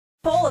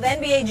Poll of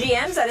NBA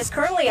GMs that is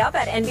currently up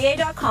at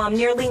NBA.com,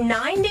 nearly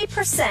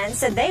 90%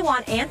 said they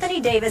want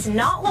Anthony Davis,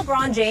 not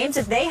LeBron James,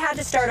 if they had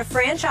to start a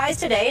franchise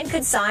today and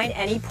could sign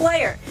any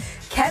player.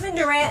 Kevin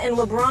Durant and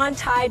LeBron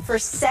tied for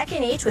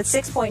second each with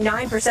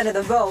 6.9% of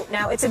the vote.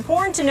 Now, it's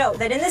important to note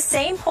that in the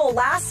same poll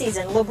last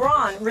season,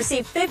 LeBron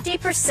received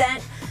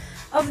 50%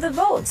 of the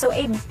vote. So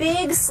a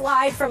big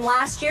slide from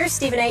last year.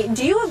 Stephen A.,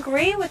 do you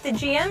agree with the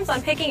GMs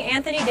on picking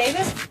Anthony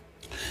Davis?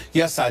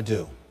 Yes, I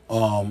do.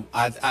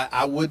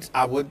 I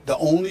would. The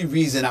only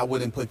reason I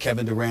wouldn't put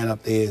Kevin Durant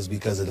up there is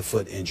because of the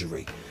foot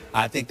injury.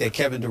 I think that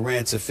Kevin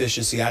Durant's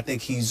efficiency, I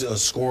think he's a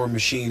scoring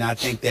machine. I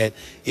think that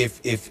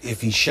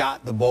if he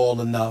shot the ball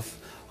enough,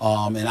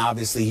 and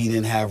obviously he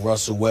didn't have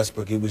Russell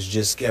Westbrook, it was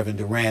just Kevin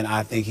Durant.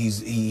 I think he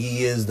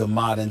is the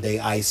modern day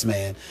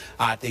Iceman.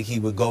 I think he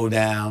would go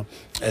down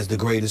as the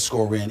greatest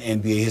scorer in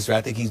NBA history.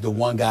 I think he's the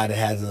one guy that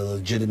has a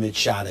legitimate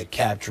shot at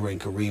capturing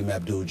Kareem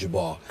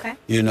Abdul-Jabbar. Okay.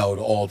 You know,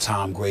 the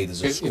all-time great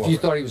as a scorer. If you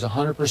thought he was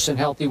 100%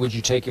 healthy, would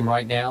you take him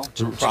right now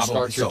to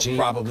start your team?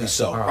 Probably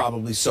so. Right.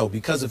 Probably so.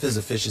 Because of his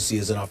efficiency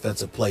as an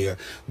offensive player,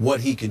 what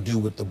he can do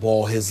with the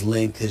ball, his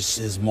length,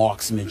 his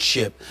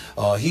marksmanship,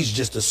 he's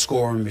just a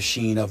scoring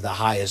machine of the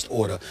highest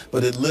order.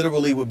 But it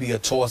literally would be a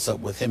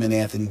toss-up with him and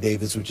Anthony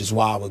Davis, which is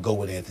why I would go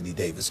with Anthony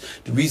Davis.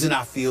 The reason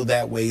I feel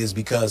that way is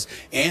because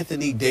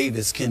Anthony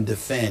Davis can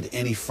defend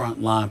any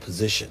front line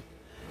position.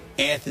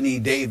 Anthony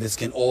Davis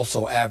can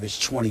also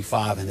average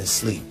 25 in his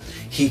sleep.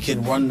 He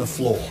can run the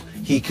floor.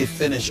 He can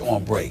finish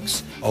on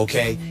breaks,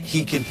 okay?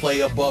 He can play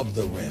above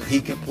the rim.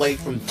 He can play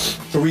from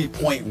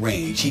three-point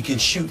range. He can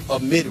shoot a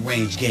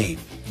mid-range game.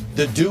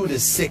 The dude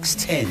is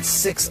 6'10",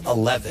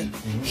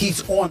 6'11".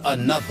 He's on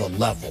another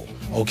level,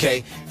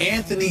 okay?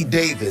 Anthony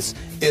Davis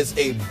is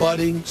a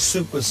budding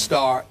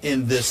superstar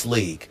in this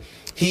league.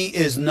 He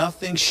is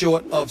nothing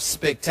short of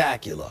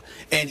spectacular,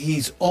 and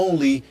he's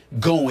only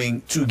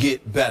going to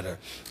get better.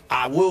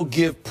 I will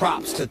give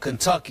props to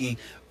Kentucky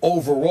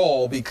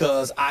overall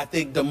because I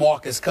think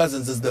DeMarcus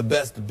Cousins is the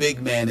best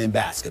big man in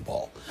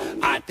basketball.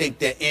 I think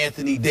that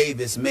Anthony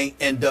Davis may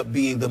end up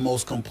being the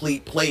most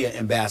complete player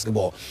in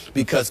basketball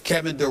because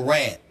Kevin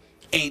Durant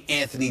ain't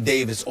Anthony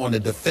Davis on the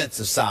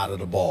defensive side of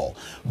the ball.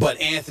 But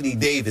Anthony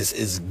Davis,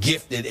 is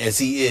gifted as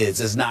he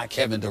is not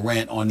Kevin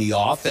Durant on the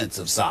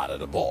offensive side of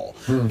the ball.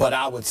 But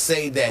I would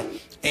say that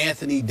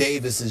Anthony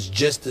Davis is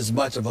just as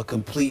much of a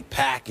complete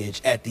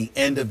package at the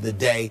end of the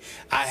day.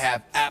 I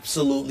have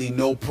absolutely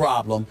no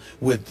problem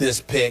with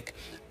this pick.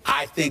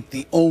 I think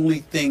the only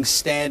thing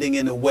standing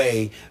in the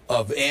way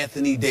of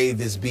Anthony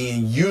Davis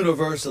being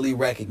universally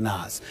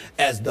recognized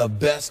as the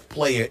best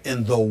player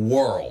in the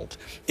world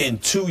in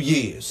 2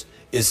 years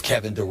is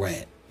Kevin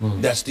Durant.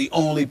 That's the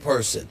only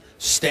person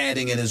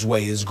standing in his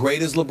way, as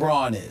great as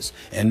LeBron is.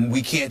 And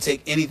we can't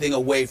take anything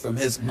away from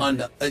his,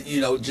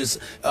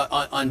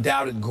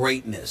 undoubted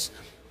greatness.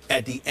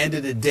 At the end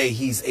of the day,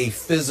 he's a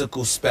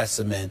physical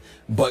specimen,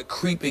 but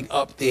creeping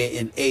up there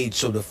in age.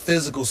 So the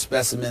physical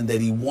specimen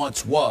that he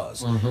once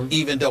was,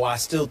 even though I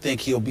still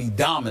think he'll be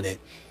dominant,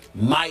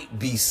 might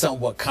be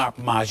somewhat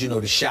compromised. You know,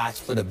 the shots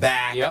for the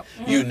back,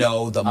 you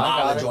know, the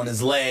mileage on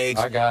his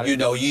legs. You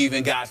know, you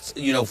even got,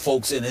 you know,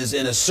 folks in his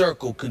inner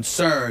circle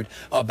concerned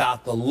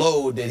about the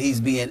load that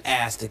he's being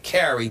asked to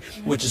carry,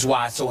 which is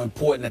why it's so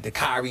important that the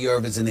Kyrie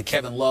Irvings and the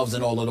Kevin Loves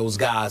and all of those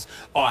guys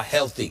are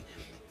healthy.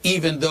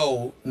 Even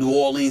though New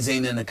Orleans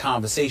ain't in the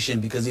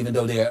conversation, because even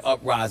though they're an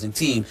uprising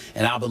team,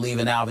 and I believe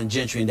in Alvin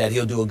Gentry and that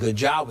he'll do a good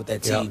job with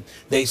that team,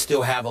 they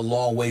still have a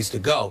long ways to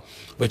go.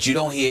 But you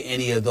don't hear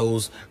any of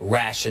those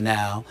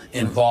rationale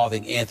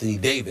involving Anthony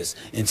Davis.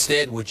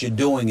 Instead, what you're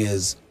doing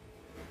is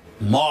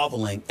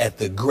marveling at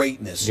the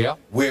greatness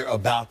we're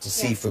about to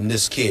see from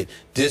this kid.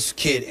 This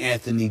kid,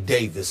 Anthony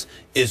Davis,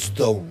 is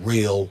the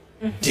real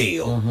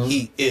deal.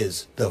 He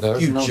is the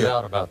future. No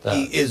doubt about that.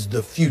 He is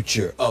the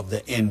future of the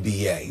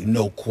NBA,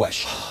 no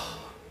question.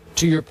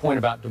 To your point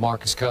about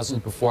DeMarcus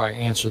Cousins, before I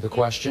answer the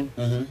question,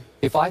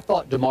 if I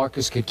thought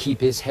DeMarcus could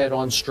keep his head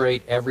on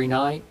straight every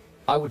night,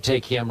 I would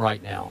take him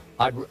right now.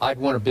 I'd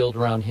want to build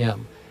around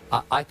him.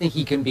 I think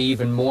he can be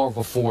even more of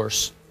a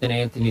force than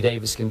Anthony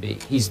Davis can be.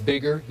 He's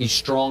bigger, he's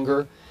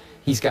stronger,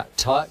 he's got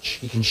touch,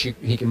 he can shoot,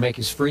 he can make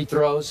his free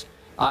throws.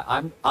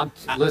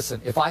 Listen,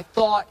 if I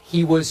thought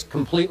he was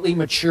completely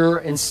mature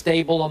and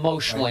stable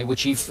emotionally,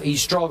 which he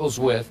struggles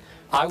with,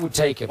 I would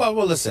take him. Well,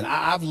 listen,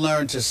 I've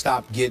learned to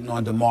stop getting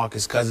on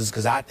DeMarcus Cousins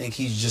because I think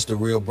he's just a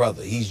real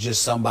brother. He's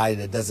just somebody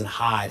that doesn't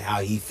hide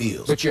how he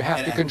feels. But you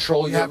have to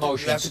control your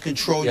emotions. You have to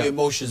control your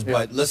emotions.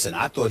 But listen,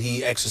 I thought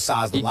he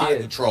exercised a lot of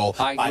control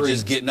by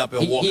just getting up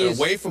and walking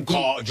away from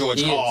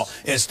George Karl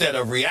instead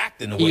of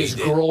reacting the way he did.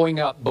 He is growing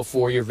up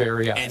before your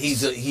very eyes. And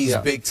he's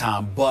big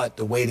time. But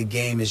the way the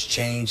game has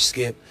changed,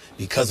 Skip,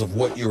 because of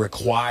what you're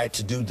required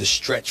to do, the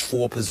stretch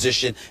four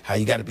position, how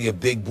you got to be a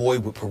big boy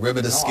with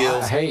perimeter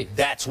skills.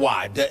 That's why.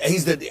 I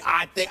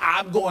think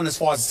I'm going as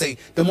far as to say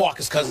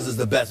DeMarcus Cousins is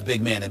the best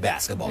big man in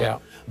basketball.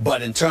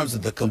 But in terms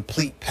of the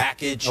complete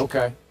package,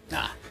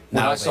 nah.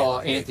 When I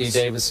saw Anthony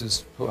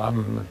Davis's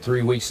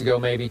 3 weeks ago,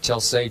 maybe, tell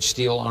Sage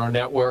Steele on our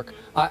network,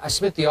 I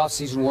spent the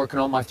offseason working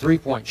on my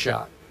three-point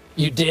shot.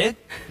 You did?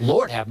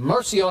 Lord have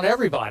mercy on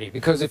everybody,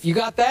 because if you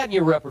got that in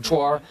your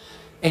repertoire,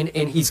 and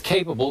he's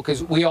capable,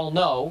 because we all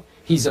know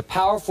he's a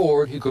power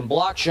forward who can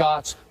block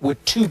shots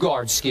with 2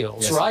 guard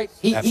skills, yes, right?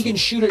 He can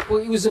shoot it.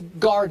 Well, he was a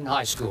guard in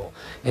high school,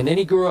 and then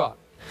he grew up.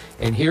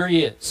 And here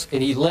he is.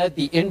 And he led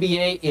the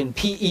NBA in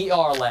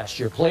PER last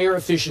year, player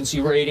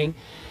efficiency rating.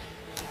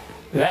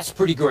 That's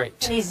pretty great.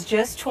 And he's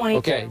just 22.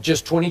 Okay,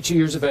 just 22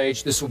 years of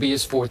age. This will be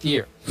his 4th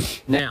year.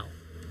 Now,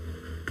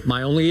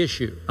 my only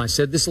issue, I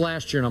said this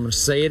last year, and I'm going to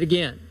say it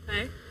again.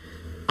 Okay.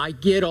 I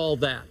get all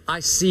that. I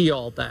see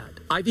all that.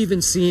 I've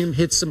even seen him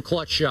hit some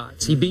clutch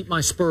shots. He beat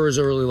my Spurs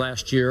early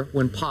last year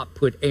when Pop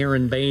put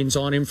Aaron Baines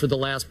on him for the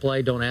last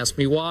play. Don't ask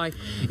me why.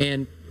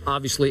 And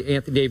obviously,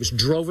 Anthony Davis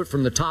drove it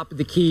from the top of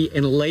the key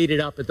and laid it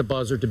up at the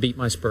buzzer to beat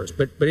my Spurs.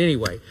 But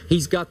anyway,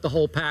 he's got the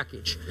whole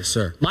package. Yes,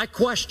 sir. My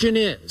question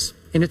is,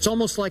 and it's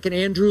almost like an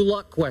Andrew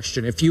Luck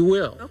question, if you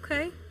will.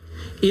 Okay.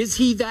 Is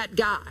he that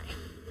guy?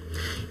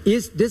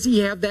 Does he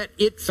have that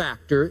it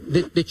factor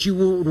that you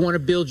would want to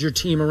build your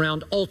team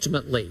around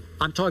ultimately?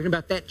 I'm talking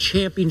about that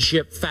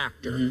championship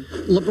factor.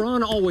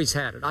 LeBron always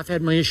had it. I've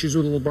had my issues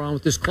with LeBron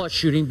with this clutch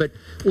shooting, but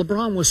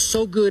LeBron was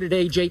so good at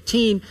age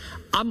 18.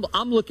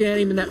 I'm looking at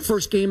him in that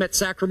first game at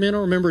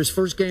Sacramento. Remember his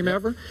first game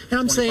ever? And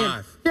I'm 25.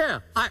 saying, yeah,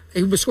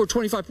 he would score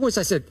 25 points.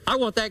 I said, I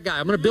want that guy.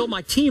 I'm going to build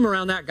my team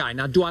around that guy.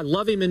 Now, do I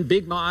love him in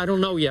big? I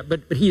don't know yet,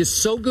 but he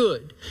is so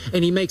good,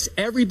 and he makes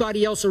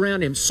everybody else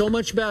around him so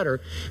much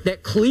better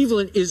that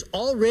Cleveland is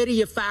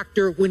already a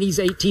factor when he's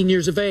 18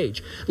 years of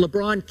age.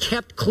 LeBron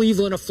kept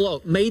Cleveland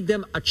afloat, made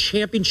them a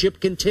championship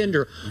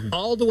contender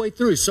all the way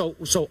through. So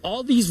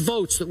all these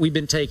votes that we've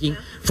been taking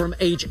from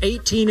age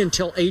 18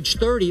 until age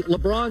 30,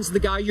 LeBron's the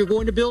guy you're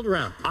going to build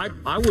around.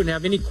 I wouldn't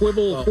have any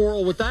quibble or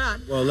quarrel with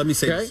that. Well, let me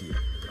say this to you.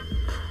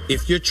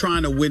 If you're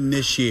trying to win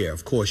this year,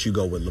 of course you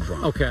go with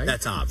LeBron. Okay.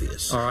 That's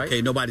obvious. All right.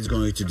 Okay, nobody's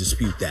going to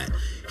dispute that.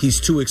 He's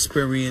too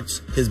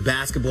experienced. His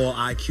basketball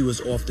IQ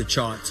is off the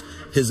charts.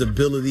 His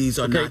abilities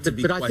are not to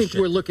be questioned. But I think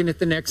we're looking at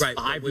the next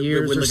 5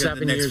 years we're or looking 7 at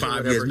the next years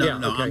 5 or years. whatever.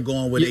 No, I'm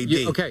going with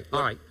AD. Okay,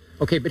 all right.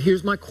 Okay, but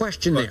here's my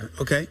question there.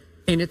 Okay.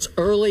 And it's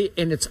early,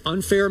 and it's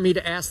unfair of me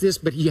to ask this,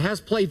 but he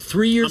has played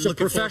 3 years of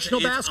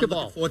professional basketball.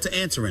 I'm looking forward to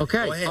answering.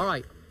 Okay, Go ahead. all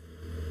right.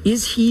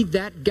 Is he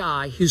that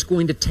guy who's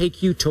going to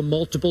take you to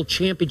multiple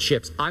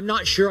championships? I'm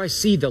not sure I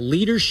see the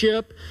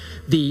leadership,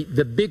 the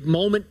big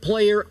moment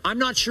player. I'm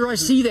not sure I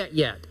see that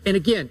yet. And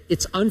again,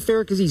 it's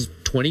unfair because he's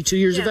 22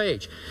 years of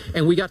age.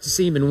 And we got to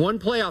see him in one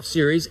playoff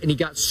series, and he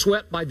got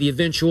swept by the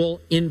eventual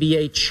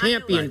NBA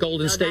champion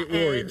Golden State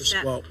Warriors.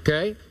 Well,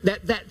 okay?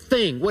 That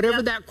thing,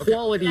 whatever that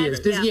quality is,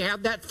 does he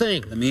have that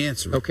thing? Let me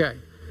answer it. Okay.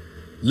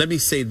 Let me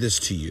say this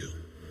to you.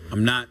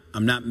 I'm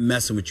not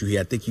messing with you here.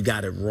 I think you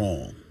got it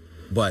wrong.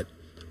 But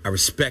I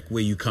respect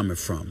where you're coming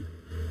from.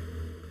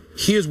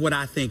 Here's what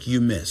I think you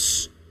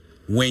miss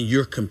when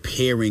you're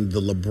comparing the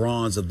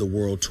LeBrons of the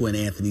world to an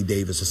Anthony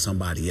Davis or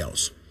somebody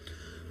else.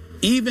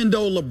 Even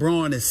though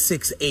LeBron is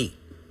 6'8",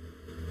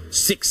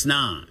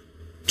 6'9",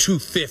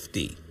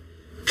 250,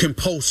 can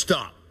post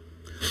up,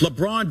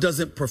 LeBron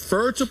doesn't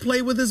prefer to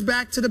play with his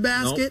back to the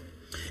basket,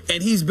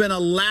 and he's been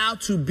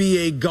allowed to be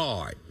a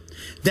guard.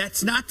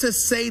 That's not to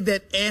say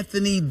that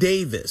Anthony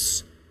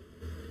Davis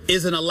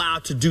isn't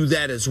allowed to do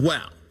that as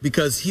well,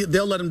 because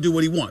they'll let him do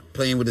what he wants,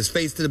 playing with his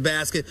face to the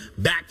basket,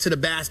 back to the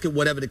basket,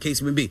 whatever the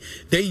case may be.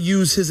 They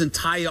use his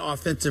entire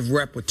offensive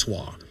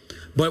repertoire.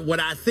 But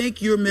what I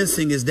think you're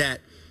missing is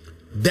that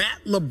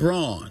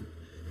LeBron,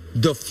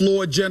 the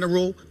floor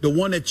general, the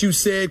one that you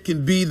said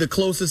can be the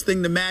closest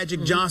thing to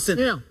Magic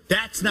Johnson,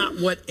 that's not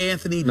what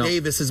Anthony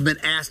Davis has been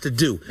asked to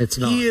do. It's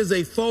not. He is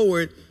a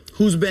forward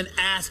who's been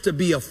asked to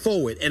be a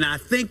forward. And I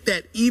think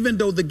that even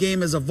though the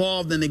game has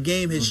evolved and the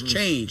game has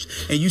changed,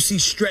 and you see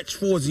stretch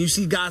forwards, and you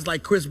see guys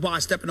like Chris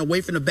Bosh stepping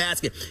away from the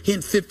basket,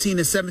 hitting 15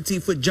 and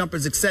 17-foot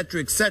jumpers, et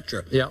cetera,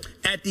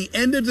 at the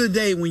end of the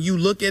day, when you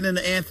look at an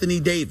Anthony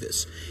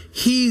Davis,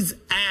 he's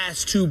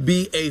asked to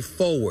be a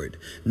forward,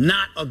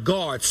 not a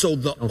guard. So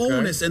the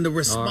onus and the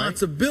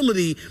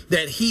responsibility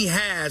that he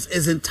has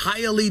is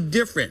entirely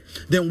different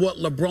than what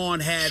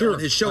LeBron had on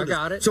his shoulders. I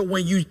got it. So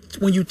when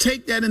you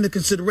take that into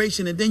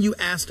consideration, and then you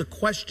ask the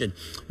question,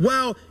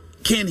 well,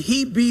 can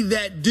he be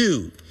that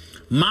dude?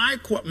 My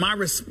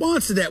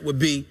response to that would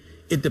be,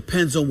 it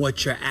depends on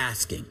what you're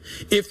asking.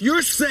 If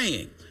you're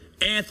saying,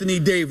 Anthony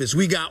Davis,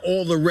 we got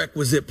all the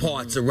requisite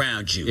parts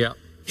around you.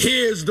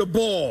 Here's the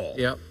ball.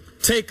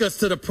 Take us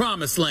to the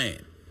promised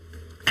land.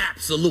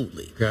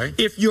 Absolutely.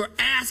 If you're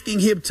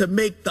asking him to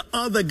make the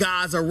other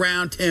guys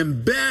around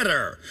him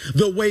better,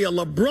 the way a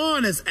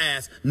LeBron is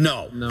asked,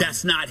 no,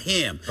 that's not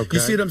him. You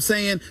see what I'm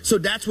saying? So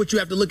that's what you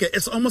have to look at.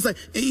 It's almost like,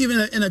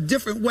 even in a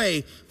different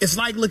way, it's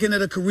like looking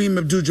at a Kareem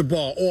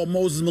Abdul-Jabbar or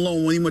Moses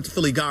Malone when he went to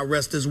Philly, God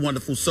rest his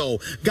wonderful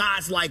soul.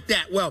 Guys like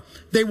that, well,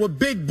 they were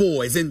big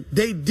boys, and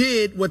they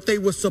did what they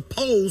were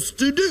supposed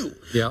to do.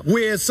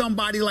 Whereas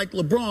somebody like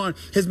LeBron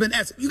has been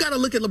asked, you got to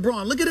look at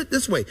LeBron. Look at it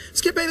this way.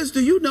 Skip Bayless,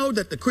 do you know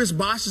that the Chris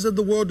Bosh Boshes of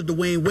the world, the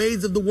Dwayne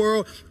Wades of the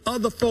world,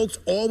 other folks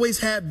always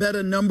had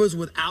better numbers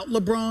without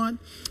LeBron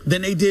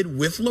than they did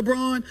with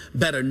LeBron.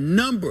 Better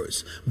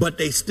numbers, but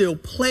they still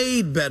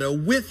played better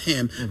with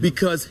him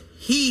because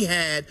he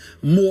had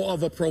more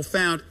of a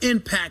profound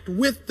impact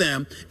with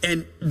them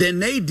and than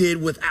they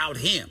did without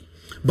him.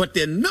 But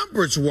their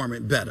numbers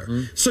weren't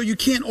better. So you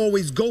can't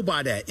always go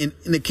by that. In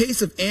the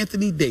case of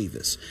Anthony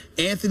Davis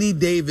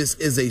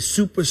is a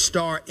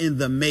superstar in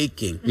the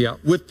making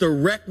with the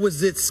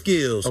requisite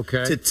skills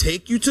to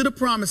take you to the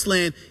promised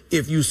land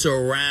if you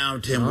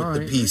surround him with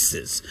the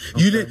pieces.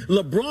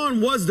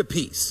 LeBron was the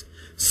piece.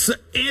 So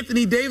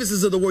Anthony Davis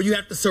is of the world. You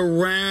have to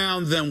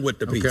surround them with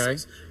the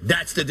pieces.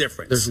 That's the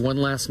difference. There's one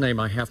last name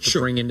I have to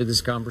bring into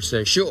this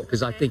conversation.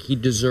 Because I think he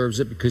deserves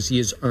it because he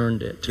has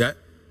earned it.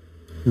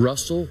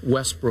 Russell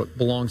Westbrook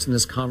belongs in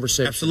this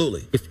conversation.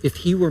 Absolutely. If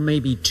he were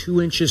maybe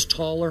 2 inches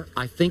taller,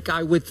 I think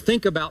I would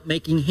think about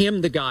making him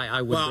the guy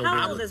I would go with.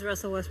 How old is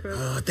Russell Westbrook?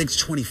 I think it's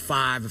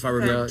 25, if I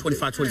remember.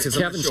 25, 26.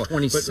 Kevin's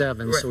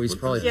 27, so he's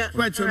probably...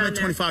 Right,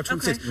 25,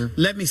 26.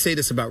 Let me say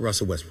this about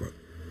Russell Westbrook.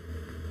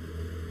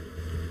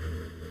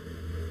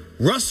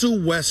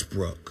 Russell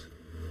Westbrook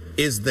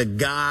is the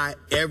guy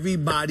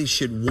everybody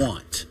should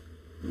want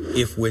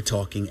if we're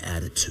talking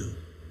attitude.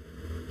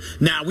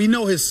 Now we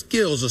know his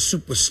skills are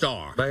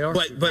superstar,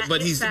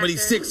 but he's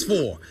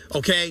 6'4",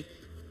 okay,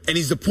 and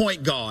he's the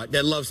point guard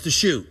that loves to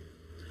shoot.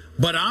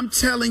 But I'm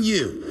telling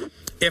you,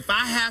 if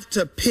I have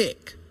to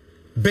pick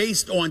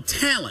based on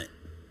talent,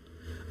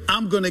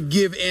 I'm gonna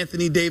give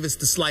Anthony Davis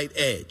the slight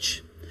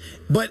edge.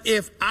 But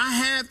if I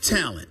have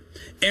talent,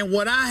 and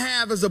what I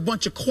have is a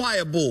bunch of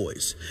choir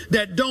boys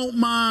that don't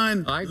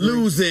mind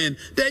losing,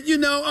 that, you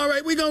know, all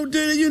right, we're going to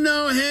do it, you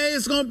know, hey,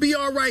 it's going to be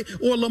all right.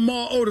 Or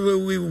Lamar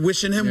Odom, we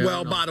wishing him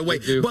well, by the way.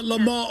 But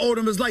Lamar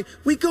Odom is like,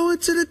 we going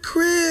to the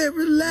crib,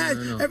 relax,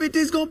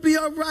 everything's going to be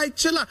all right,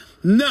 chill out.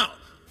 No,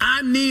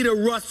 I need a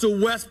Russell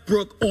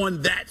Westbrook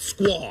on that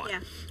squad.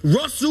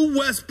 Russell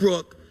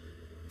Westbrook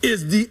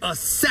is the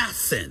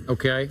assassin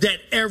that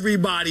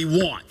everybody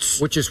wants.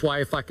 Which is why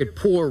if I could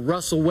pour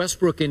Russell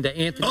Westbrook into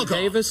Anthony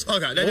Davis, no,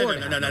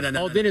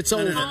 then it's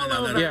over.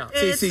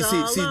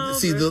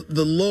 See,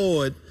 the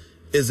Lord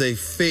is a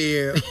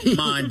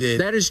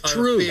fair-minded. That is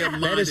true.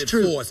 That is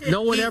true. Force.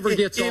 No one ever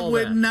gets all that.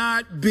 It would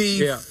not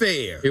be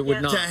fair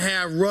to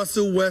have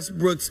Russell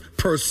Westbrook's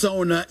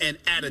persona and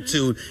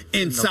attitude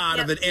inside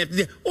of it,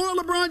 Anthony, or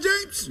LeBron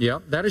James.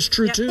 That is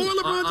true too. Or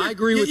LeBron James. I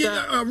agree with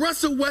that.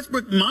 Russell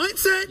Westbrook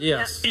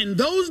mindset. And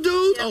those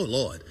dudes. Oh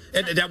Lord.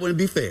 That wouldn't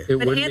be fair.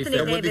 But Anthony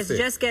Davis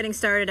just getting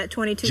started at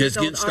 22 years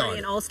old, already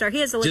an all-star.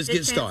 He has a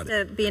legit chance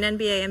to be an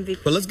NBA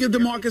MVP. But let's give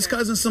DeMarcus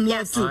Cousins some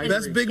love too.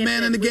 Best big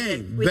man in the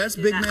game.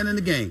 Best big man in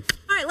the game.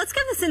 All right, let's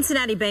give the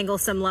Cincinnati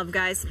Bengals some love,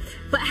 guys.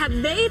 But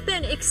have they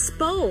been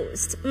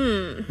exposed?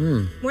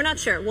 We're not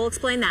sure. We'll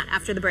explain that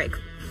after the break.